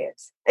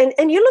barriers.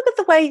 And you look at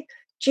the way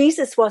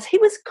Jesus was, he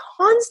was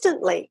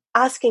constantly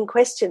asking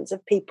questions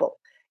of people,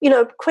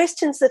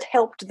 questions that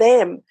helped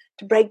them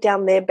to break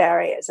down their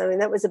barriers.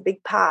 That was a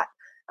big part,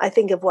 I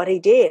think, of what he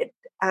did.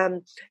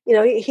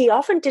 He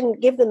often didn't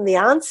give them the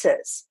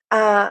answers,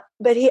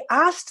 but he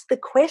asked the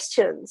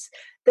questions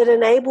that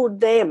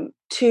enabled them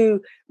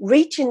to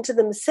reach into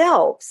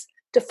themselves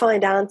to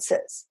find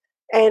answers.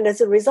 And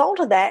as a result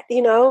of that,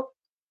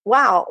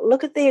 wow,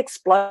 look at the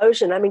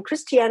explosion.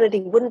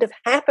 Christianity wouldn't have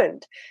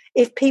happened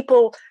if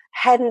people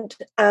hadn't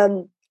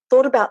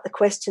thought about the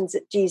questions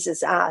that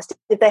Jesus asked,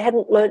 if they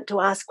hadn't learned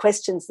to ask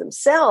questions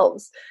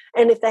themselves,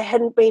 and if they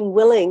hadn't been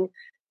willing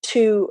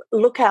to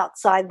look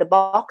outside the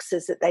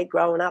boxes that they'd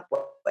grown up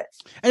with.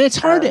 And it's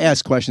hard to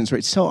ask questions,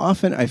 right? So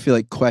often I feel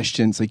like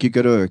questions, like you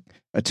go to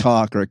a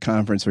talk or a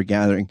conference or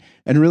gathering,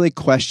 and really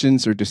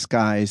questions are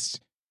disguised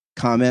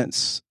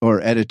comments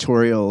or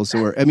editorials,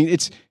 or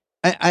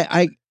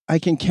I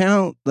can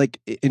count, like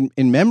in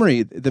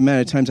memory, the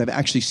amount of times I've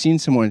actually seen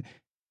someone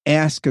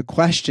ask a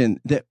question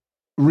that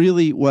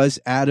really was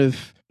out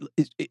of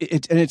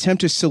an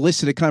attempt to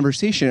solicit a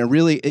conversation and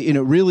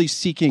really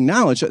seeking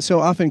knowledge.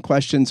 So often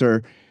questions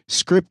are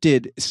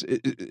scripted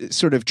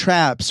sort of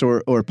traps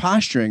or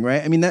posturing,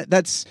 right?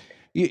 That's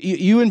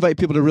you invite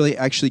people to really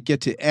actually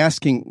get to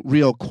asking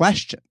real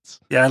questions.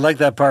 Yeah, I like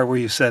that part where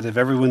you said if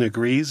everyone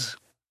agrees.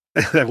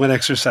 That one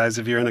exercise,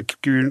 if you're in a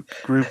group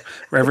where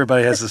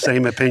everybody has the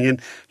same opinion,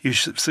 you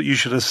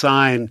should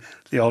assign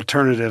the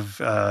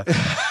alternative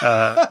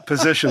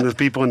position of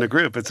people in the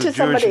group. It's a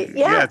Jewish,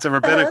 it's a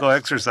rabbinical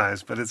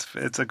exercise, but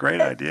it's a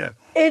great idea.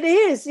 It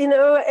is,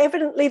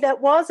 evidently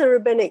that was a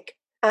rabbinic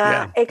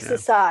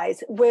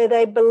exercise where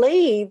they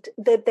believed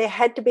that there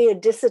had to be a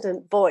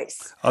dissident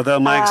voice. Although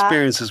my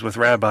experiences with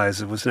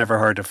rabbis, it was never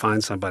hard to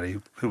find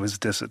somebody who was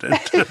dissident.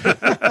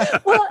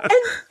 Well,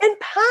 and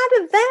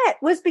part of that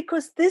was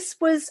because this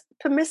was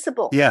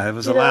permissible. Yeah, it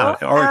was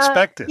allowed or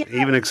expected,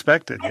 even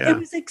expected. Yeah. It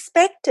was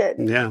expected.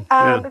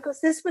 Because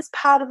this was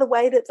part of the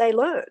way that they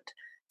learned.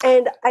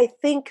 And I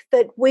think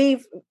that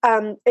we've,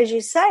 as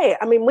you say,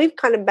 we've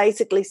kind of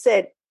basically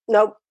said,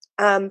 nope.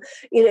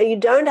 You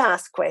don't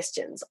ask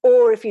questions,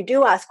 or if you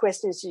do ask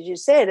questions, as you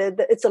said,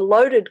 it's a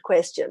loaded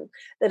question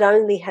that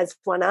only has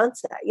one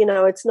answer.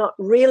 It's not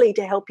really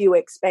to help you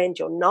expand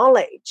your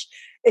knowledge.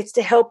 It's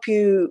to help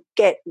you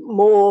get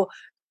more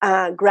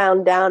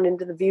ground down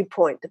into the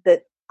viewpoint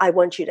that I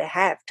want you to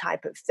have,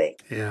 type of thing.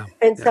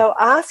 So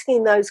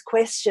asking those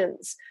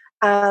questions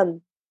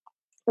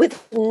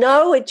with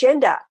no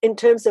agenda in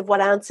terms of what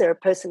answer a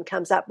person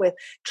comes up with,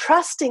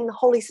 trusting the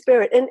Holy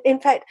Spirit, and in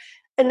fact,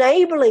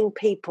 enabling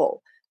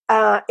people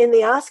in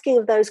the asking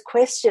of those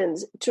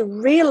questions to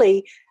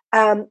really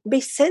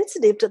be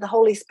sensitive to the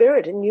Holy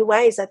Spirit in new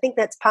ways. I think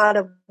that's part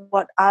of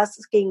what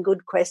asking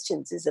good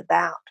questions is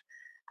about.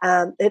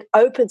 It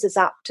opens us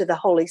up to the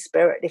Holy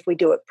Spirit if we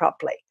do it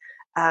properly.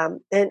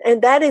 And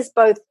that is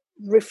both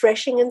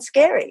refreshing and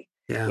scary,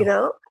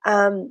 but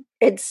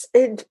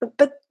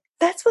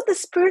that's what the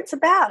Spirit's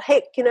about.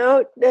 Heck,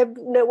 no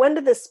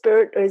wonder the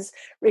Spirit is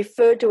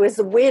referred to as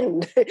the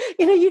wind.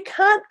 You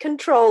can't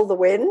control the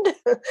wind.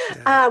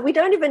 We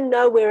don't even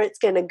know where it's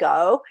going to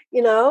go,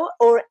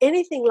 or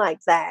anything like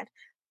that.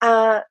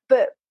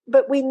 But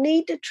but we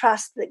need to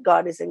trust that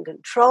God is in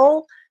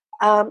control.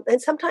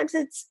 And sometimes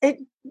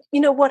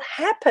what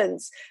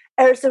happens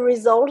as a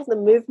result of the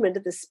movement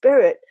of the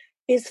Spirit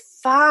is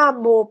far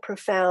more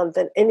profound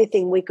than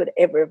anything we could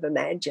ever have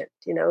imagined,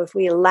 if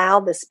we allow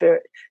the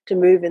Spirit to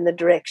move in the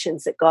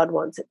directions that God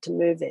wants it to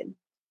move in.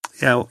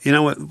 Yeah,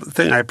 what the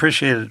thing I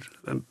appreciated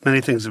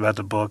many things about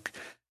the book.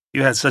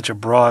 You had such a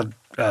broad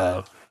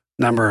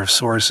number of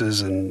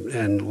sources and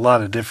from a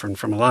lot of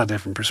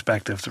different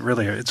perspectives.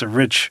 Really, it's a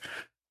rich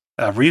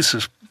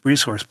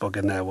resource book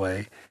in that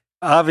way.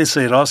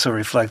 Obviously, it also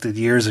reflected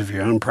years of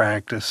your own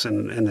practice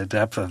and the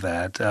depth of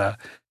that.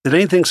 Did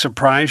anything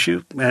surprise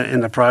you in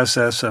the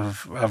process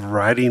of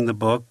writing the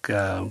book,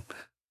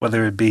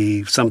 whether it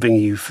be something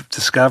you've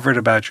discovered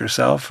about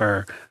yourself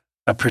or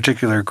a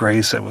particular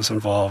grace that was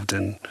involved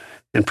in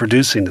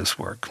producing this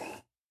work?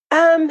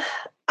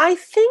 I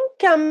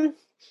think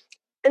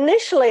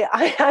initially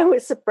I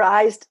was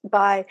surprised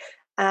by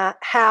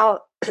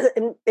how,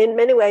 in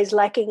many ways,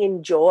 lacking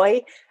in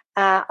joy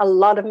a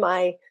lot of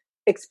my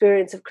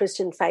experience of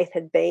Christian faith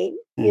had been,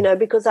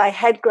 because I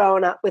had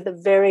grown up with a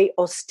very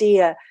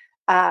austere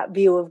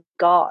view of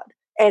God.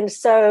 And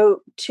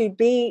so to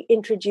be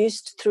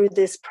introduced through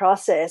this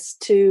process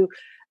to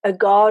a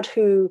God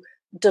who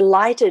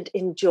delighted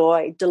in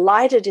joy,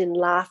 delighted in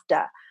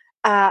laughter,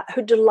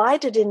 who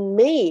delighted in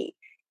me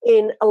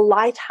in a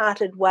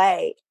light-hearted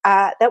way,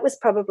 that was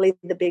probably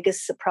the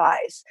biggest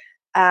surprise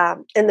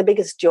and the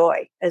biggest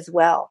joy as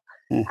well.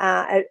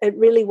 It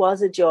really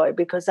was a joy,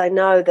 because I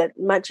know that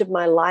much of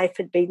my life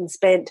had been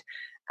spent,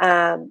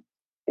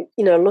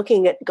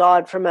 looking at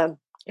God from a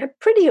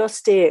pretty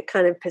austere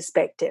kind of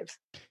perspective.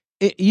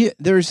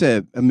 There's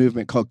a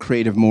movement called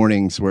Creative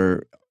Mornings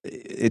where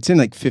it's in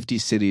like 50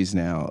 cities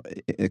now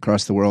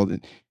across the world.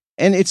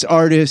 And it's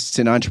artists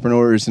and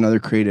entrepreneurs and other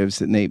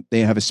creatives, and they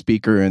have a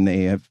speaker and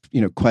they have,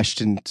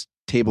 questions,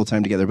 table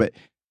time together. But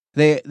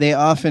they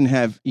often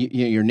have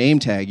your name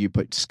tag, you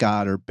put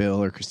Scott or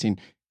Bill or Christine,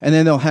 and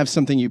then they'll have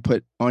something you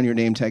put on your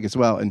name tag as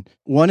well. And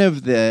one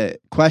of the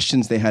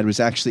questions they had was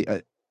actually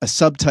a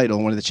subtitle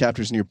in one of the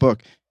chapters in your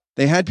book.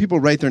 They had people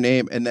write their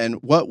name and then,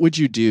 what would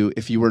you do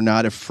if you were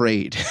not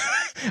afraid?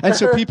 And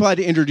so people had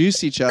to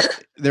introduce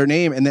their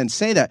name and then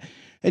say that.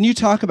 And you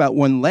talk about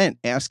one Lent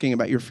asking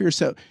about your fear.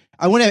 So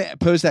I want to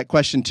pose that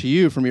question to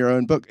you from your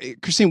own book.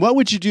 Christine, what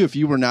would you do if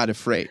you were not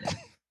afraid?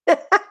 Well,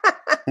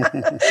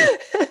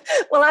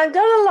 I've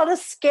done a lot of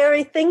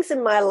scary things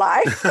in my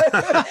life.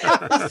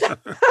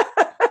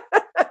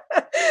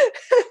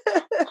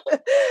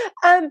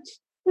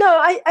 No,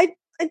 I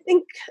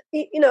think,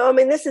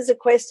 this is a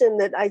question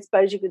that I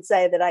suppose you could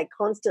say that I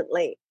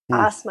constantly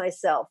ask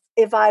myself.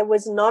 If I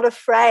was not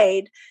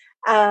afraid,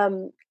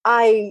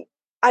 I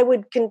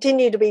would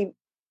continue to be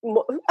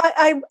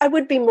I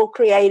would be more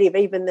creative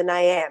even than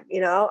I am.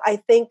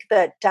 I think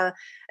that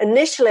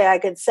initially I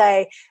could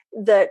say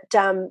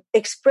that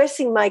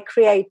expressing my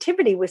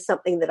creativity was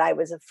something that I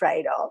was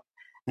afraid of.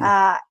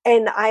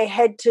 And I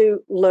had to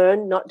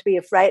learn not to be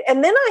afraid.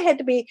 And then I had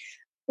to be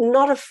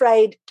not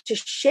afraid to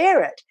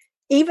share it,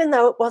 even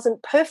though it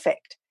wasn't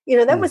perfect.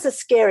 That was a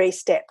scary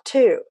step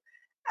too.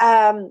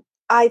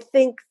 I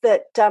think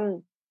that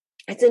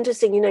it's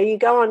interesting, you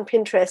go on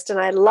Pinterest, and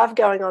I love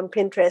going on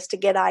Pinterest to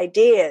get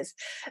ideas.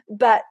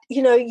 But,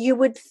 you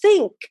would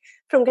think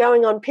from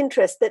going on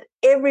Pinterest that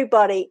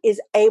everybody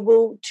is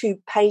able to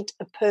paint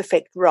a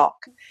perfect rock.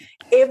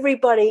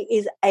 Everybody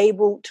is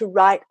able to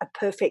write a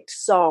perfect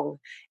song.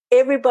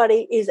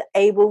 Everybody is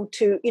able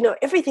to,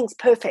 everything's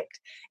perfect.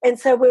 And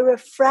so we're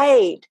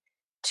afraid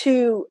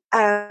to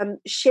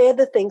share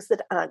the things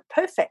that aren't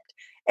perfect.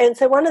 And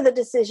so one of the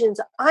decisions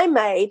I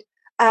made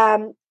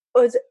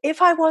was,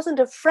 if I wasn't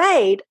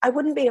afraid, I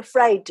wouldn't be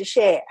afraid to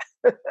share,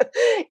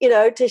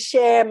 to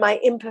share my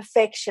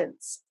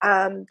imperfections,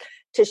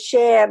 to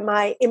share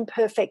my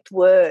imperfect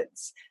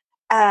words,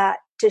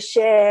 to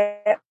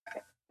share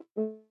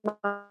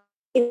my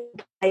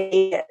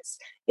ideas.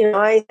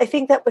 I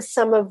think that was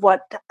some of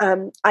what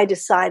I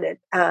decided,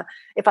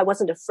 if I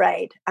wasn't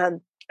afraid.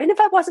 And if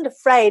I wasn't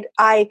afraid,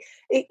 I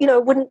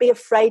wouldn't be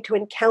afraid to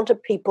encounter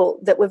people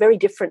that were very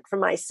different from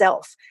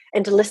myself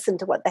and to listen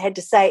to what they had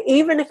to say,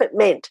 even if it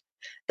meant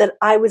that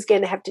I was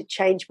going to have to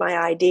change my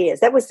ideas.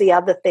 That was the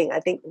other thing, I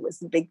think, was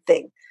the big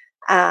thing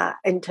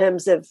in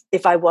terms of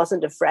if I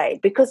wasn't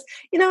afraid. Because,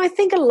 I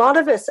think a lot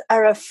of us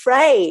are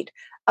afraid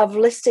of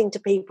listening to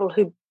people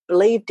who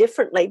believe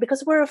differently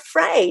because we're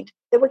afraid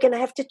that we're going to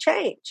have to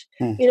change,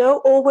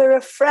 or we're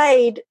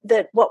afraid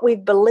that what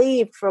we've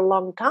believed for a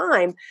long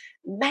time,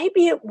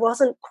 maybe it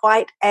wasn't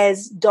quite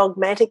as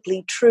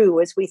dogmatically true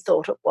as we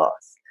thought it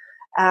was.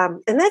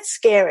 And that's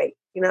scary.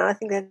 I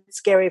think that's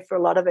scary for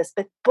a lot of us.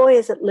 But boy,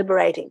 is it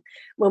liberating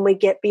when we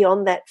get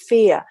beyond that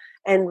fear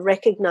and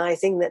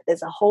recognizing that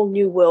there's a whole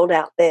new world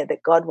out there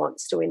that God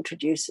wants to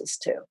introduce us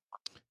to.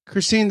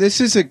 Christine,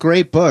 this is a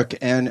great book.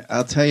 And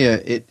I'll tell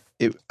you,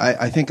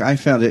 I think I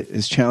found it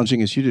as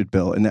challenging as you did,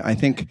 Bill. And I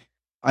think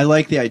I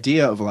like the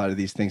idea of a lot of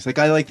these things. Like,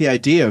 I like the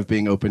idea of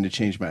being open to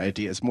change my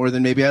ideas more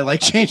than maybe I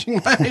like changing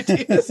my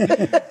ideas.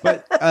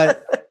 But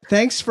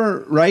thanks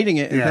for writing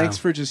it, and thanks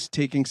for just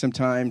taking some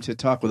time to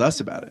talk with us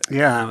about it.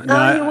 Yeah.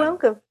 No, you're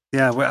welcome.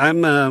 Yeah, well,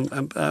 I'm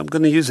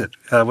going to use it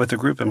with a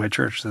group in my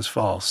church this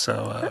fall.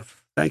 So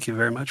thank you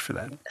very much for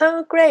that.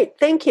 Oh, great.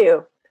 Thank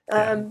you.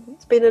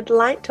 It's been a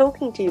delight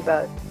talking to you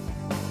both.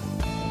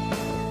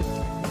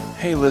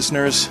 Hey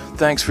listeners,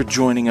 thanks for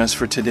joining us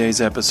for today's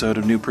episode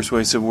of New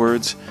Persuasive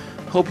Words.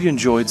 Hope you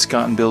enjoyed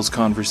Scott and Bill's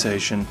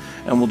conversation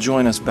and will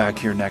join us back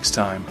here next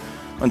time.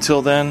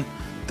 Until then,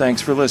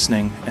 thanks for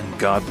listening and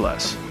God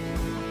bless.